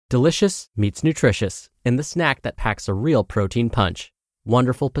Delicious meets nutritious in the snack that packs a real protein punch.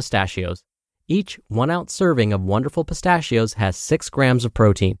 Wonderful Pistachios. Each 1-ounce serving of Wonderful Pistachios has 6 grams of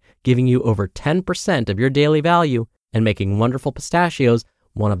protein, giving you over 10% of your daily value and making Wonderful Pistachios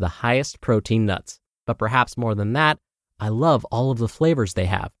one of the highest protein nuts. But perhaps more than that, I love all of the flavors they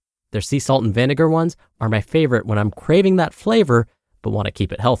have. Their sea salt and vinegar ones are my favorite when I'm craving that flavor but want to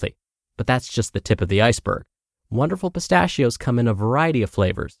keep it healthy. But that's just the tip of the iceberg. Wonderful Pistachios come in a variety of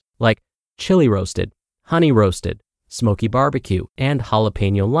flavors, like chili roasted, honey roasted, smoky barbecue, and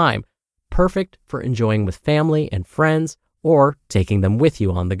jalapeno lime, perfect for enjoying with family and friends or taking them with you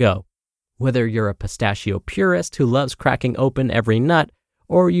on the go. Whether you're a pistachio purist who loves cracking open every nut,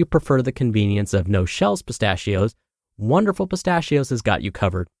 or you prefer the convenience of no-shells pistachios, Wonderful Pistachios has got you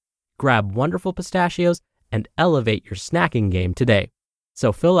covered. Grab Wonderful Pistachios and elevate your snacking game today.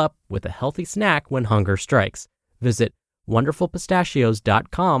 So fill up with a healthy snack when hunger strikes. Visit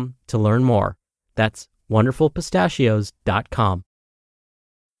wonderfulpistachios.com to learn more. That's wonderfulpistachios.com.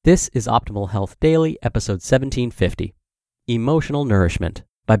 This is Optimal Health Daily, episode 1750, Emotional Nourishment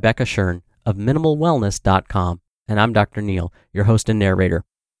by Becca Schern of MinimalWellness.com. And I'm Dr. Neil, your host and narrator.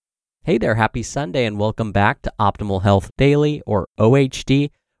 Hey there, happy Sunday, and welcome back to Optimal Health Daily, or OHD,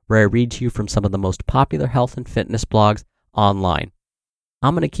 where I read to you from some of the most popular health and fitness blogs online.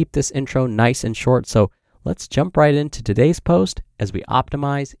 I'm going to keep this intro nice and short, so let's jump right into today's post as we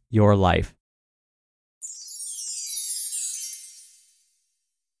optimize your life.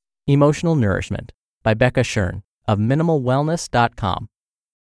 Emotional Nourishment by Becca Schern of MinimalWellness.com.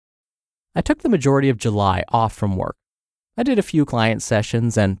 I took the majority of July off from work. I did a few client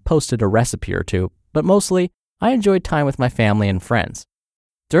sessions and posted a recipe or two, but mostly I enjoyed time with my family and friends.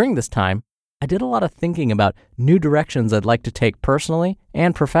 During this time, I did a lot of thinking about new directions I'd like to take personally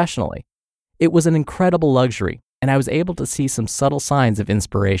and professionally. It was an incredible luxury, and I was able to see some subtle signs of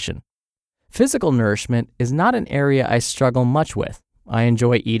inspiration. Physical nourishment is not an area I struggle much with. I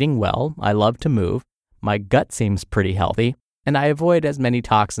enjoy eating well, I love to move, my gut seems pretty healthy, and I avoid as many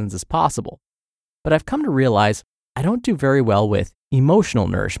toxins as possible. But I've come to realize I don't do very well with emotional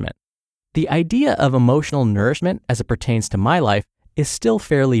nourishment. The idea of emotional nourishment as it pertains to my life is still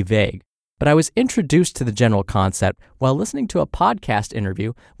fairly vague, but I was introduced to the general concept while listening to a podcast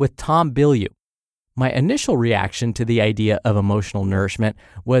interview with Tom Bilyeu. My initial reaction to the idea of emotional nourishment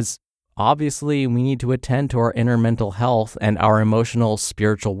was, obviously, we need to attend to our inner mental health and our emotional,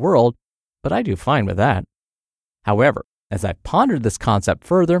 spiritual world, but I do fine with that. However, as I pondered this concept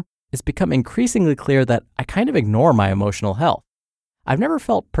further, it's become increasingly clear that I kind of ignore my emotional health. I've never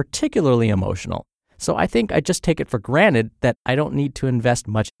felt particularly emotional, so I think I just take it for granted that I don't need to invest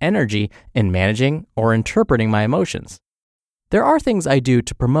much energy in managing or interpreting my emotions. There are things I do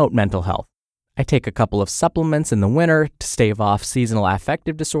to promote mental health. I take a couple of supplements in the winter to stave off seasonal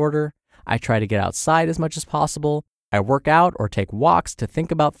affective disorder. I try to get outside as much as possible. I work out or take walks to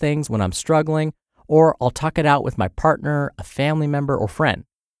think about things when I'm struggling, or I'll talk it out with my partner, a family member, or friend.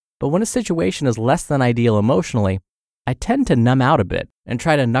 But when a situation is less than ideal emotionally, I tend to numb out a bit and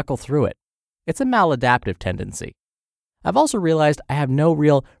try to knuckle through it. It's a maladaptive tendency. I've also realized I have no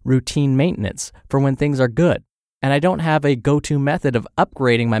real routine maintenance for when things are good, and I don't have a go-to method of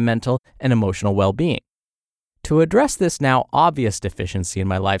upgrading my mental and emotional well-being. To address this now obvious deficiency in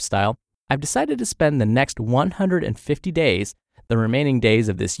my lifestyle, I've decided to spend the next 150 days, the remaining days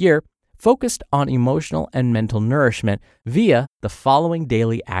of this year, focused on emotional and mental nourishment via the following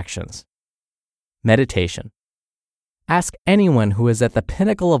daily actions. Meditation. Ask anyone who is at the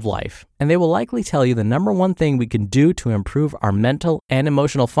pinnacle of life, and they will likely tell you the number one thing we can do to improve our mental and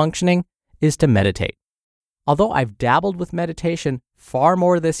emotional functioning is to meditate. Although I've dabbled with meditation far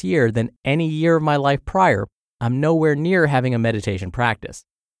more this year than any year of my life prior, I'm nowhere near having a meditation practice.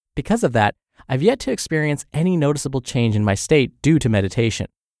 Because of that, I've yet to experience any noticeable change in my state due to meditation.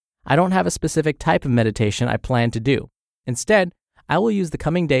 I don't have a specific type of meditation I plan to do. Instead, I will use the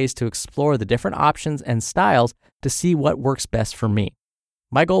coming days to explore the different options and styles to see what works best for me.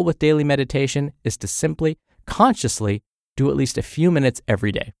 My goal with daily meditation is to simply, consciously, do at least a few minutes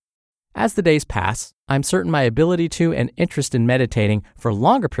every day. As the days pass, I'm certain my ability to and interest in meditating for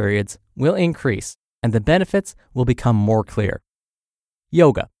longer periods will increase, and the benefits will become more clear.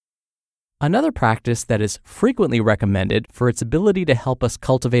 Yoga. Another practice that is frequently recommended for its ability to help us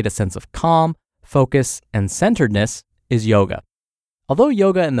cultivate a sense of calm, focus, and centeredness is yoga. Although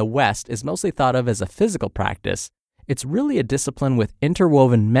yoga in the West is mostly thought of as a physical practice, it's really a discipline with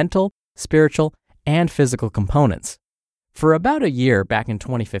interwoven mental, spiritual, and physical components. For about a year back in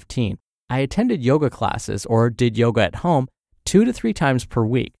 2015, I attended yoga classes or did yoga at home 2 to 3 times per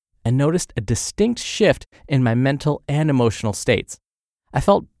week and noticed a distinct shift in my mental and emotional states. I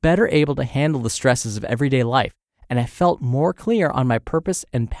felt better able to handle the stresses of everyday life, and I felt more clear on my purpose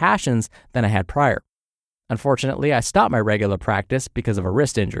and passions than I had prior. Unfortunately, I stopped my regular practice because of a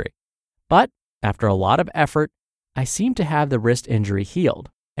wrist injury. But after a lot of effort, I seem to have the wrist injury healed,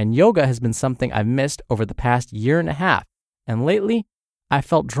 and yoga has been something I've missed over the past year and a half, and lately, I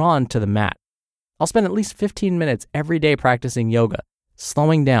felt drawn to the mat. I'll spend at least 15 minutes every day practicing yoga,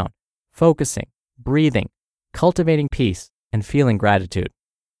 slowing down, focusing, breathing, cultivating peace, and feeling gratitude.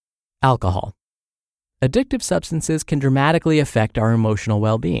 Alcohol. Addictive substances can dramatically affect our emotional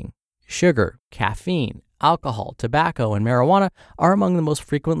well-being. Sugar, caffeine, alcohol, tobacco, and marijuana are among the most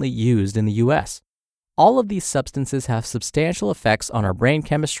frequently used in the U.S. All of these substances have substantial effects on our brain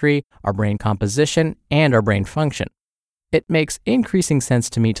chemistry, our brain composition, and our brain function. It makes increasing sense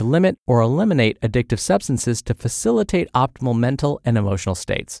to me to limit or eliminate addictive substances to facilitate optimal mental and emotional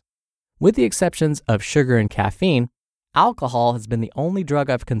states. With the exceptions of sugar and caffeine, alcohol has been the only drug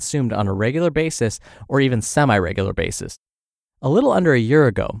I've consumed on a regular basis or even semi-regular basis. A little under a year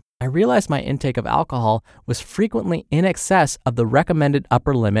ago, I realized my intake of alcohol was frequently in excess of the recommended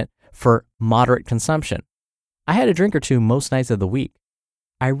upper limit for moderate consumption. I had a drink or two most nights of the week.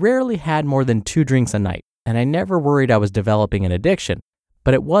 I rarely had more than 2 drinks a night, and I never worried I was developing an addiction,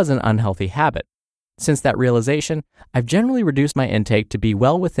 but it was an unhealthy habit. Since that realization, I've generally reduced my intake to be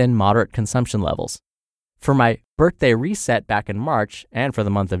well within moderate consumption levels. For my birthday reset back in March and for the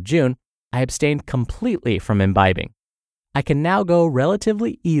month of June, I abstained completely from imbibing. I can now go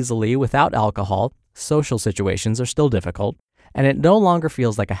relatively easily without alcohol. Social situations are still difficult, and it no longer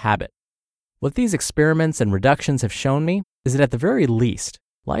feels like a habit. What these experiments and reductions have shown me is that at the very least,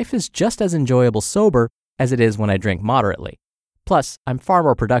 life is just as enjoyable sober as it is when I drink moderately. Plus, I'm far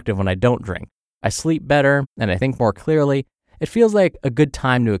more productive when I don't drink. I sleep better, and I think more clearly. It feels like a good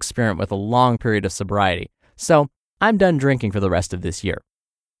time to experiment with a long period of sobriety. So, I'm done drinking for the rest of this year.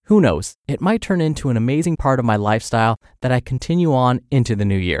 Who knows, it might turn into an amazing part of my lifestyle that I continue on into the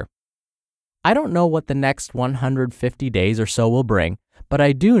new year. I don't know what the next 150 days or so will bring, but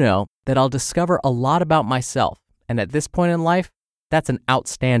I do know that I'll discover a lot about myself, and at this point in life, that's an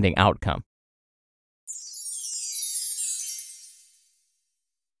outstanding outcome.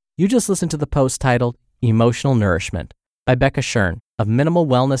 You just listened to the post titled Emotional Nourishment by Becca Schern of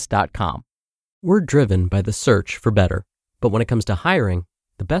MinimalWellness.com. We're driven by the search for better, but when it comes to hiring,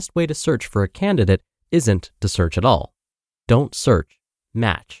 the best way to search for a candidate isn't to search at all. Don't search,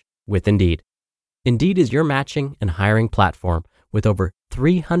 match with Indeed. Indeed is your matching and hiring platform with over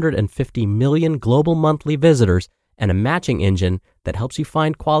 350 million global monthly visitors and a matching engine that helps you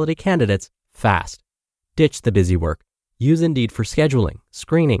find quality candidates fast. Ditch the busy work. Use Indeed for scheduling,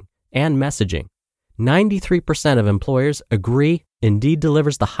 screening, and messaging. 93% of employers agree Indeed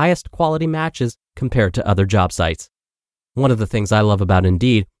delivers the highest quality matches compared to other job sites. One of the things I love about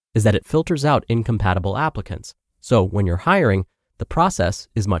Indeed is that it filters out incompatible applicants. So when you're hiring, the process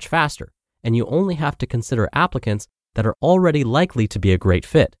is much faster, and you only have to consider applicants that are already likely to be a great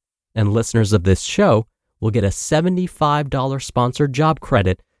fit. And listeners of this show will get a $75 sponsored job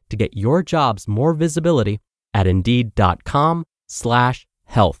credit to get your jobs more visibility at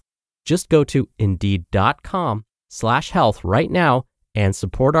Indeed.com/health. Just go to Indeed.com/health right now and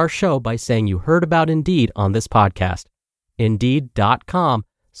support our show by saying you heard about Indeed on this podcast.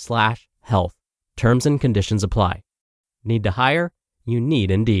 Indeed.com/health. Terms and conditions apply. Need to hire? You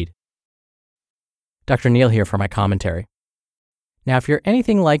need Indeed. Dr. Neal here for my commentary. Now, if you're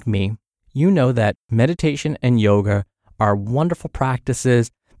anything like me, you know that meditation and yoga are wonderful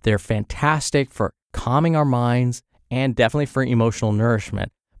practices. They're fantastic for calming our minds and definitely for emotional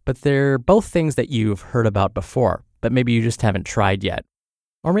nourishment. But they're both things that you've heard about before, but maybe you just haven't tried yet.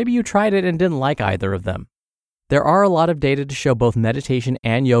 Or maybe you tried it and didn't like either of them. There are a lot of data to show both meditation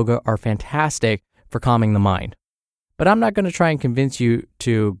and yoga are fantastic for calming the mind. But I'm not going to try and convince you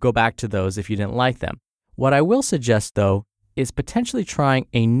to go back to those if you didn't like them. What I will suggest, though, is potentially trying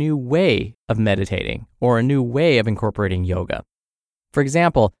a new way of meditating or a new way of incorporating yoga. For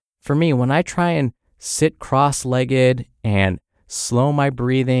example, for me, when I try and sit cross-legged and slow my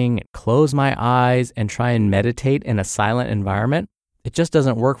breathing, and close my eyes, and try and meditate in a silent environment, it just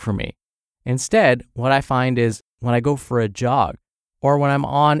doesn't work for me. Instead, what I find is when I go for a jog or when I'm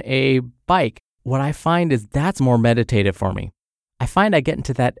on a bike, what I find is that's more meditative for me. I find I get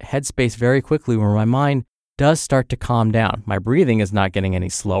into that headspace very quickly where my mind does start to calm down. My breathing is not getting any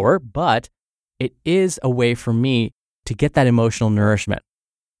slower, but it is a way for me to get that emotional nourishment.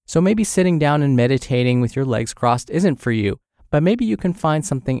 So maybe sitting down and meditating with your legs crossed isn't for you, but maybe you can find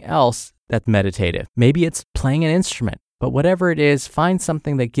something else that's meditative. Maybe it's playing an instrument, but whatever it is, find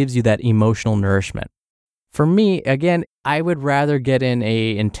something that gives you that emotional nourishment. For me, again, I would rather get in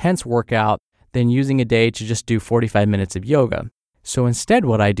a intense workout than using a day to just do 45 minutes of yoga. So instead,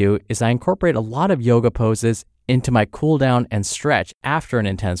 what I do is I incorporate a lot of yoga poses into my cool down and stretch after an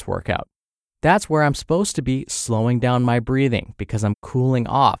intense workout. That's where I'm supposed to be slowing down my breathing because I'm cooling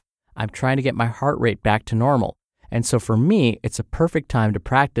off. I'm trying to get my heart rate back to normal. And so for me, it's a perfect time to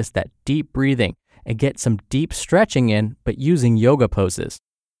practice that deep breathing and get some deep stretching in, but using yoga poses.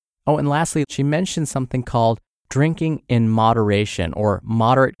 Oh, and lastly, she mentioned something called drinking in moderation or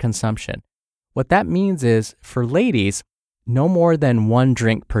moderate consumption. What that means is, for ladies, no more than 1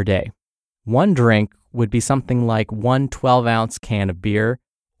 drink per day. 1 drink would be something like 1 12-ounce can of beer,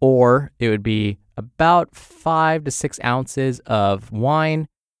 or it would be about 5 to 6 ounces of wine,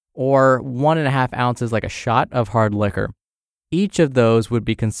 or 1.5 ounces like a shot of hard liquor. Each of those would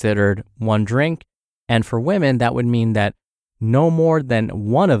be considered 1 drink, and for women, that would mean that no more than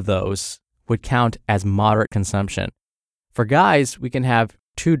 1 of those would count as moderate consumption. For guys, we can have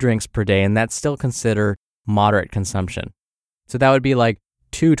 2 drinks per day, and that's still considered moderate consumption. So that would be like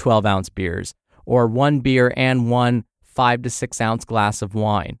 2 12-ounce beers, or 1 beer and 1 5 to 6 ounce glass of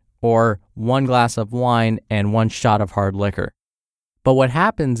wine, or 1 glass of wine and 1 shot of hard liquor. But what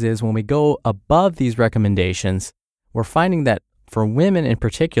happens is when we go above these recommendations, we're finding that for women in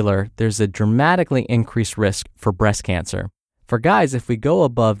particular, there's a dramatically increased risk for breast cancer. For guys, if we go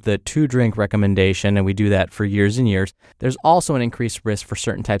above the 2-drink recommendation, and we do that for years and years, there's also an increased risk for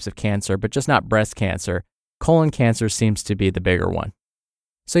certain types of cancer, but just not breast cancer. Colon cancer seems to be the bigger one.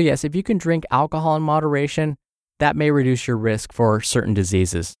 So yes, if you can drink alcohol in moderation, that may reduce your risk for certain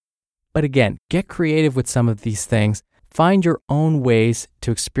diseases. But again, get creative with some of these things. Find your own ways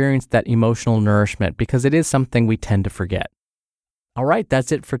to experience that emotional nourishment because it is something we tend to forget. All right,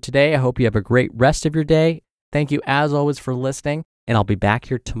 that's it for today. I hope you have a great rest of your day. Thank you as always for listening, and I'll be back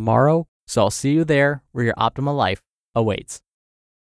here tomorrow. So I'll see you there where your optimal life awaits.